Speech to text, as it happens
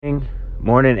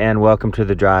Morning, and welcome to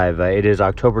The Drive. It is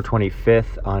October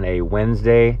 25th on a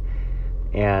Wednesday,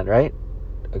 and right?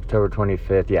 October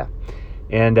 25th, yeah.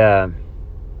 And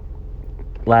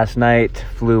last night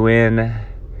flew in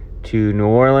to New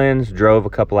Orleans, drove a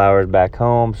couple hours back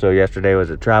home. So yesterday was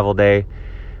a travel day.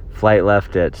 Flight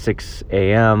left at 6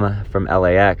 a.m. from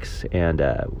LAX, and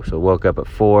so woke up at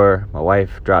 4. My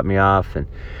wife dropped me off, and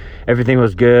everything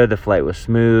was good. The flight was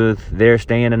smooth. They're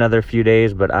staying another few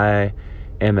days, but I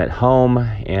am at home,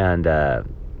 and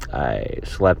I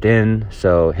slept in,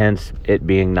 so hence it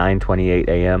being 9:28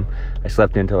 a.m. I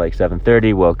slept in till like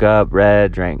 7:30, woke up,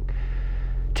 read, drank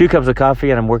 2 cups of coffee,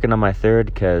 and I'm working on my 3rd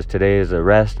because today is a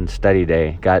rest and study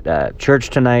day. Got church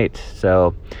tonight,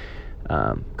 so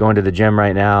going to the gym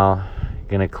right now,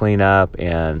 gonna clean up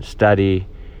and study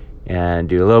and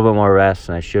do a little bit more rest,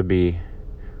 and I should be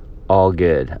all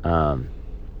good.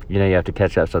 You have to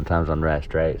catch up sometimes on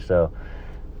rest, right? So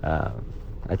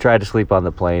I tried to sleep on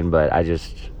the plane, but I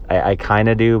kind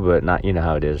of do, but not, you know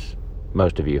how it is,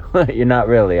 most of you. You're not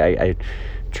really. I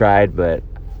tried, but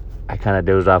I kind of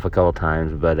dozed off a couple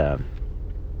times, but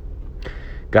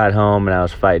got home and I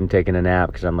was fighting taking a nap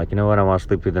because I'm like, you know what, I want to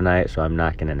sleep through the night, so I'm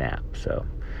not going to nap. So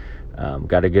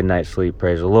got a good night's sleep,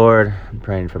 praise the Lord. I'm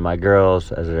praying for my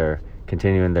girls as they're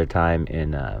continuing their time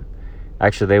in,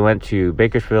 actually they went to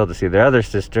Bakersfield to see their other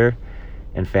sister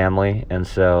and family, and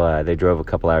so they drove a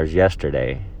couple hours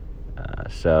yesterday.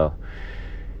 So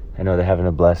I know they're having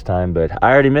a blessed time, but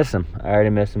I already miss them.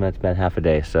 It's been half a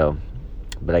day, so,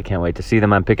 but I can't wait to see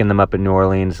them. I'm picking them up in New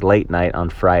Orleans late night on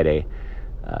Friday,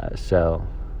 so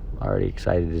already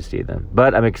excited to see them.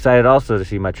 But I'm excited also to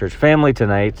see my church family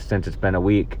tonight, since it's been a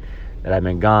week that I've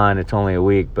been gone. It's only a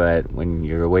week, but when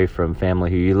you're away from family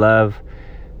who you love,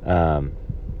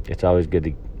 it's always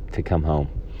good to come home,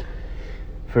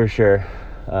 for sure.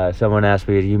 Someone asked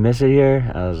me, do you miss it here?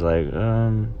 I was like,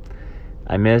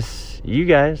 I miss you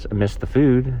guys. I miss the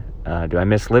food. Do I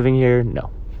miss living here? No.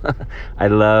 I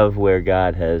love where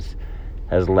God has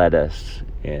led us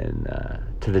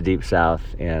to the deep south,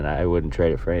 and I wouldn't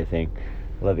trade it for anything.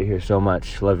 I love it here so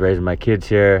much. Love raising my kids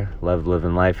here. Love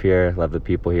living life here. Love the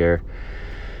people here.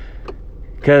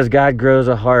 Because God grows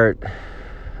a heart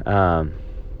as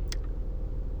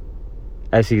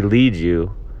He leads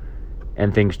you,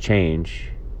 and things change.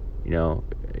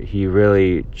 He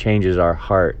really changes our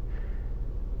heart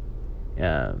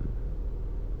in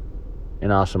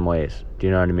awesome ways. Do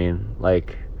you know what I mean?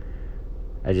 Like,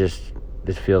 this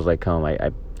feels like home.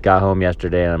 I got home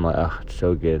yesterday, and I'm like, oh, it's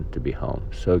so good to be home.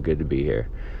 So good to be here.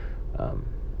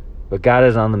 But God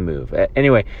is on the move.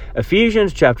 Anyway,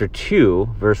 Ephesians chapter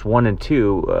 2, verse 1 and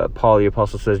 2, Paul the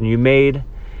apostle says,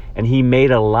 and He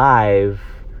made alive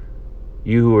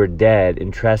you who were dead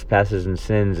in trespasses and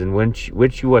sins, in which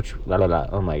you watch.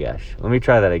 Oh my gosh. Let me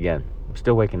try that again. I'm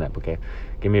still waking up, okay?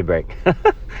 Give me a break.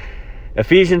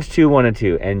 Ephesians 2, 1 and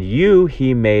 2. And you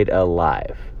He made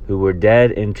alive, who were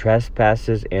dead in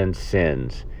trespasses and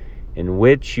sins, in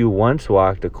which you once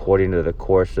walked according to the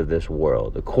course of this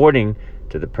world, according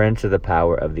to the prince of the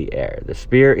power of the air, the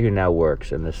spirit who now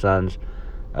works in the sons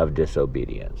of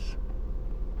disobedience.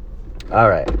 All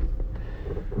right.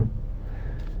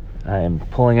 I am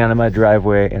pulling out of my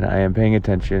driveway, and I am paying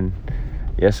attention.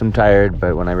 Yes, I'm tired,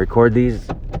 but when I record these,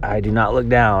 I do not look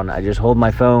down. I just hold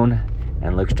my phone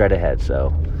and look straight ahead.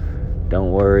 So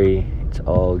don't worry, it's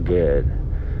all good.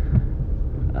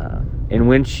 In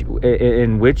which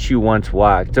you once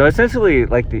walked. So essentially,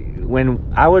 like when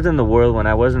I was in the world, when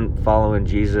I wasn't following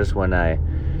Jesus, when I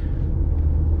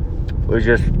was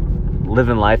just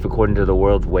living life according to the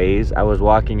world's ways, I was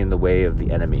walking in the way of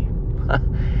the enemy.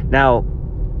 Now,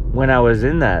 when I was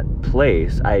in that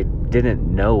place, I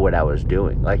didn't know what I was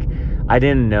doing. Like, I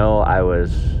didn't know I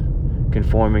was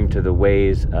conforming to the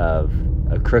ways of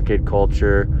a crooked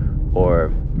culture,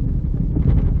 or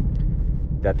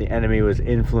that the enemy was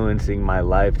influencing my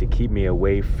life to keep me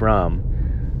away from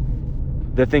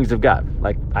the things of God.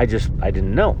 Like, I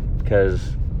didn't know,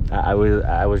 because I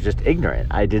was just ignorant.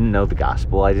 I didn't know the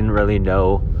gospel. I didn't really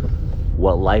know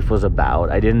what life was about.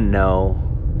 I didn't know.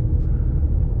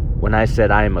 When I said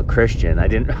I am a Christian, I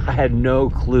had no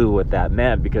clue what that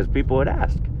meant, because people would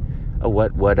ask, "Oh,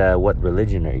 what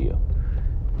religion are you?"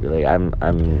 You're like,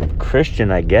 I'm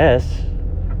Christian, I guess.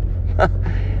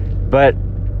 But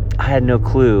I had no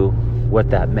clue what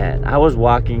that meant. I was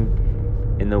walking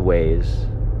in the ways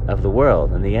of the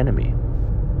world and the enemy.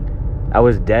 I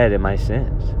was dead in my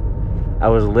sins. I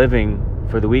was living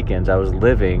for the weekends. I was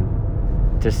living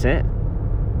to sin.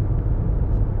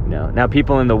 Now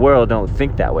people in the world don't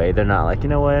think that way. They're not like, you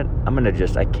know what?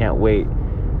 I can't wait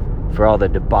for all the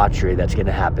debauchery that's going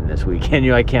to happen this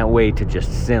weekend. I can't wait to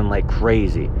just sin like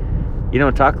crazy. You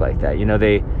don't talk like that.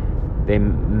 They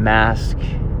mask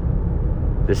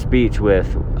the speech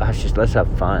with, let's have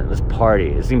fun, let's party,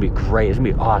 it's gonna be great, it's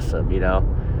gonna be awesome,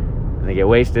 and they get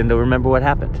wasted and don't remember what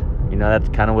happened.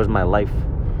 That kind of was my life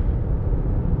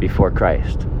before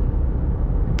Christ.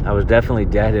 I was definitely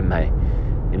dead in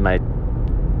my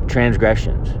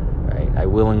transgressions, right? I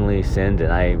willingly sinned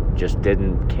and I just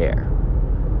didn't care.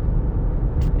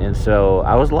 And so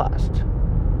I was lost.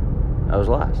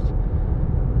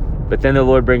 But then the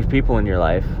Lord brings people in your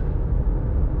life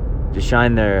to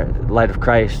shine their light of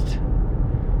Christ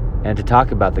and to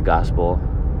talk about the gospel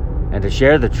and to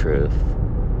share the truth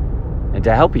and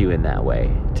to help you in that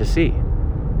way to see.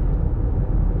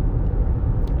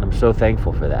 I'm so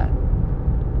thankful for that.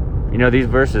 These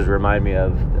verses remind me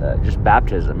of just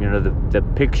baptism. The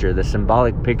picture, the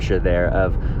symbolic picture there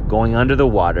of going under the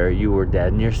water. You were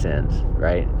dead in your sins,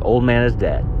 right? Old man is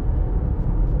dead.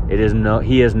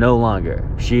 He is no longer.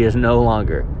 She is no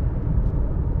longer.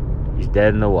 He's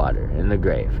dead in the water, in the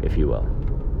grave, if you will.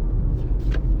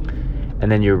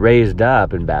 And then you're raised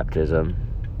up in baptism,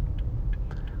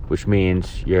 which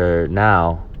means you're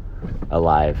now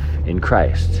alive in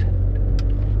Christ,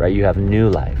 right? You have new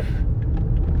life.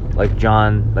 Like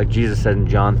Jesus said in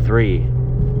John 3,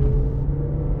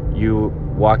 you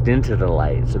walked into the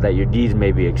light so that your deeds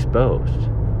may be exposed.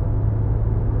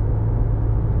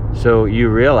 So you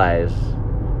realize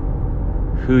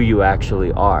who you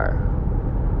actually are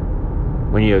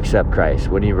when you accept Christ,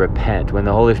 when you repent, when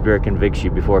the Holy Spirit convicts you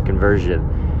before conversion,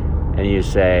 and you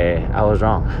say, I was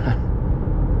wrong.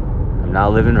 I'm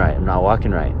not living right. I'm not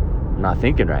walking right. I'm not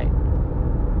thinking right.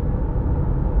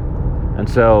 And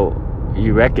so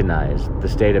you recognize the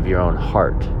state of your own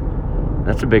heart.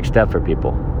 That's a big step for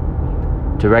people,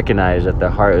 to recognize that the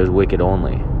heart is wicked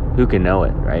only. Who can know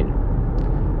it, right?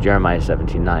 Jeremiah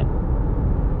 17:9.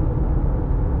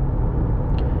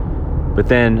 But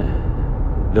then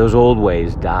those old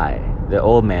ways die. The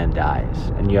old man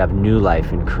dies, and you have new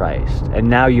life in Christ. And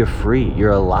now you're free.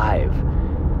 You're alive.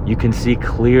 You can see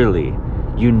clearly.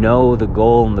 You know the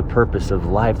goal and the purpose of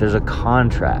life. There's a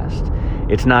contrast.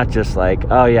 It's not just like,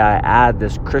 oh yeah, I add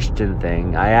this Christian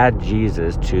thing. I add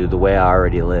Jesus to the way I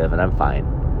already live, and I'm fine.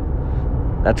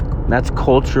 That's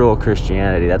cultural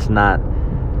Christianity. That's not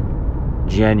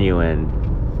genuine.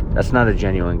 That's not a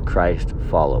genuine Christ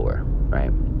follower,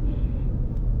 right?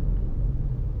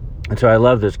 And so I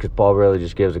love this because Paul really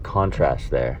just gives a contrast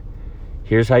there.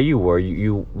 Here's how you were.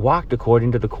 You walked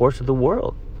according to the course of the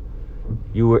world.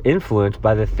 You were influenced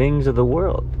by the things of the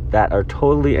world that are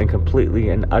totally and completely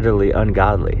and utterly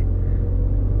ungodly.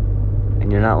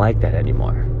 And you're not like that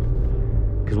anymore.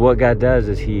 Because what God does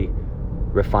is He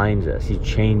refines us. He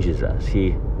changes us.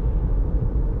 He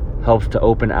helps to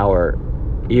open our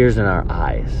ears and our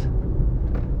eyes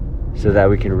so that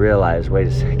we can realize, wait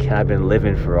a second, I've been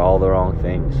living for all the wrong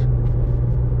things.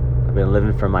 I've been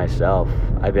living for myself.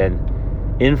 I've been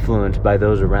influenced by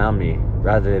those around me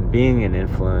rather than being an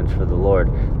influence for the Lord.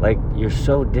 Like, you're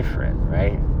so different,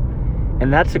 right?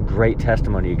 And that's a great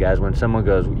testimony, you guys, when someone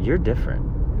goes, you're different.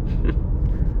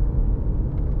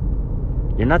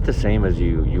 You're not the same as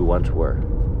you once were.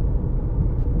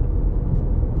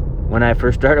 When I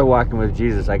first started walking with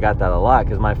Jesus, I got that a lot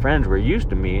because my friends were used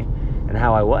to me and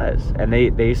how I was, and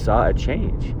they saw a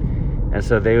change. And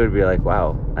so they would be like,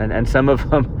 wow. And some of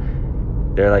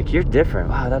them, they're like, you're different.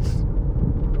 Wow,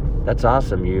 that's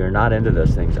awesome. You're not into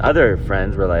those things. Other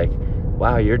friends were like,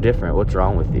 wow, you're different. What's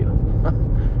wrong with you?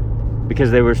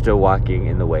 Because they were still walking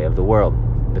in the way of the world,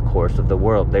 the course of the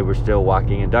world. They were still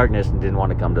walking in darkness and didn't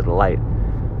want to come to the light.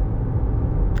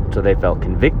 So they felt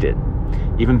convicted,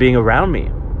 even being around me.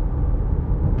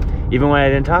 Even when I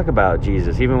didn't talk about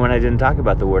Jesus, even when I didn't talk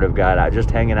about the Word of God, I was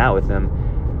just hanging out with them.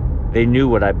 They knew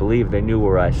what I believed. They knew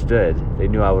where I stood. They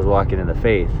knew I was walking in the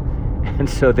faith. And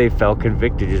so they felt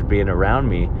convicted just being around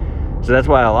me. So that's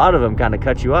why a lot of them kind of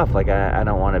cut you off. Like, I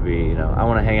don't want to be, I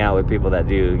want to hang out with people that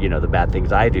do, the bad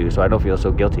things I do, so I don't feel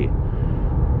so guilty.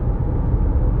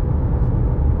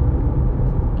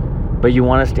 But you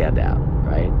want to stand out,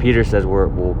 right? Peter says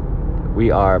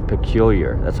we are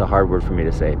peculiar. That's a hard word for me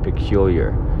to say,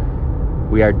 peculiar.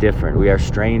 We are different. We are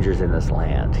strangers in this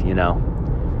land, We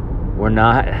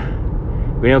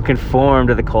don't conform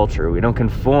to the culture. We don't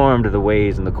conform to the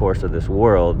ways and the course of this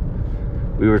world.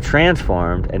 We were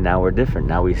transformed, and now we're different.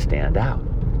 Now we stand out.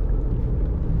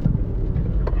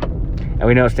 And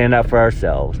we don't stand out for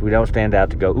ourselves. We don't stand out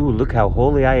to go, ooh, look how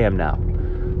holy I am now.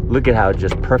 Look at how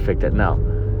just perfect it. No.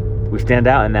 We stand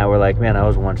out, and now we're like, man, I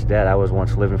was once dead. I was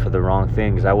once living for the wrong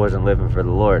things. I wasn't living for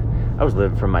the Lord. I was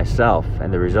living for myself,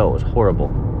 and the result was horrible.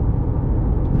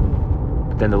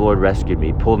 then the Lord rescued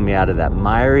me, pulled me out of that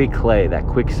miry clay, that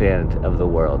quicksand of the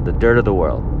world, the dirt of the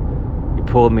world. He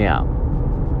pulled me out.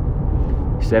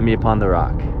 He set me upon the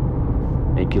rock.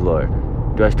 Thank you, Lord.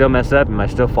 Do I still mess up? Am I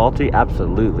still faulty?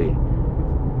 Absolutely.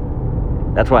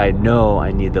 That's why I know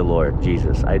I need the Lord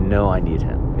Jesus. I know I need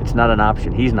him. It's not an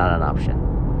option. He's not an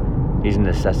option. He's a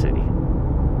necessity.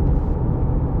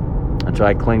 And so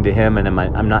I cling to him, and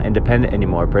I'm not independent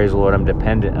anymore. Praise the Lord, I'm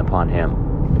dependent upon him.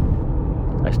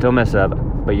 I still mess up,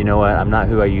 but you know what? I'm not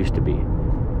who I used to be.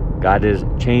 God is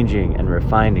changing and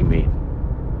refining me.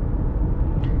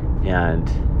 And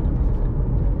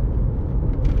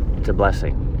it's a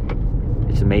blessing.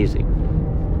 It's amazing.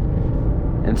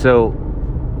 And so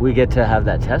we get to have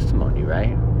that testimony,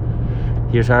 right?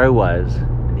 Here's how I was,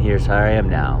 and here's how I am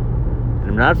now. And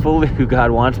I'm not fully who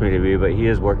God wants me to be, but he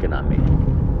is working on me.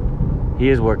 He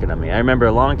is working on me. I remember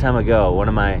a long time ago, one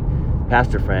of my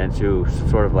pastor friends who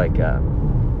sort of like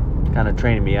kind of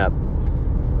training me up,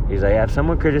 he's like, if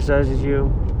someone criticizes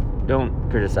you, don't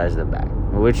criticize them back.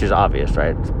 Which is obvious,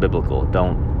 right? It's biblical.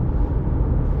 Don't.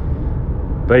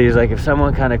 But he's like, if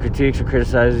someone kind of critiques or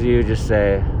criticizes you, just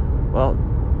say, well,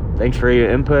 thanks for your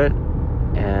input,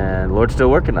 and Lord's still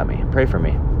working on me. Pray for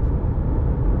me.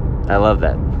 I love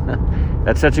that.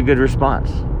 That's such a good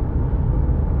response.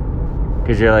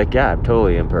 Because you're like, yeah, I'm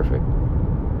totally imperfect.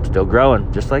 Still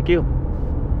growing, just like you.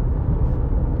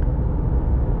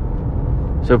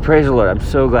 So praise the Lord. I'm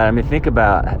so glad. I mean, think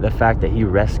about the fact that he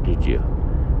rescued you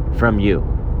from you.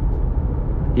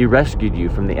 He rescued you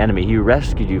from the enemy. He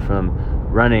rescued you from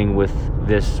running with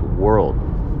this world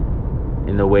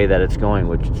in the way that it's going,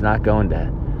 which it's not going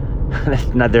to.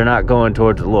 They're not going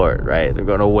towards the Lord, right? They're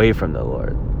going away from the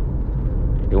Lord.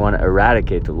 They want to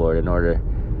eradicate the Lord in order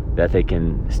that they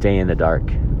can stay in the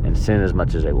dark and sin as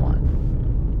much as they want.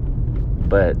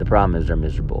 But the problem is they're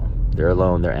miserable. They're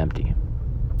alone, they're empty.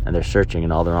 And they're searching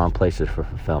in all the wrong places for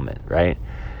fulfillment, right?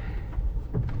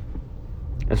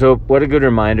 And so what a good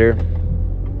reminder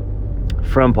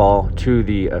from Paul to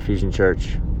the Ephesian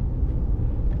church.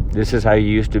 This is how you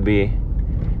used to be,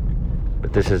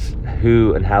 but this is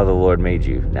who and how the Lord made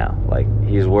you now. Like,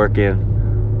 he's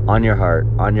working on your heart,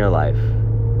 on your life.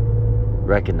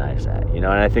 Recognize that, and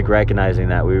I think recognizing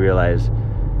that, we realize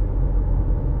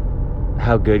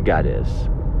how good God is,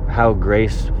 how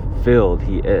grace-filled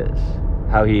he is,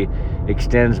 how he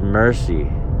extends mercy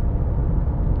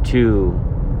to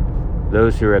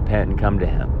those who repent and come to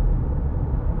him.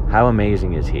 How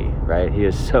amazing is he, right? He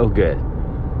is so good.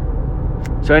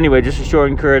 So anyway, just a short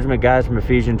encouragement, guys, from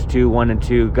Ephesians 2:1 and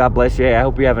 2. God bless you. Hey, I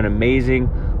hope you have an amazing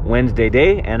Wednesday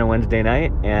day and a Wednesday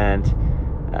night, and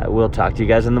we'll talk to you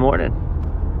guys in the morning.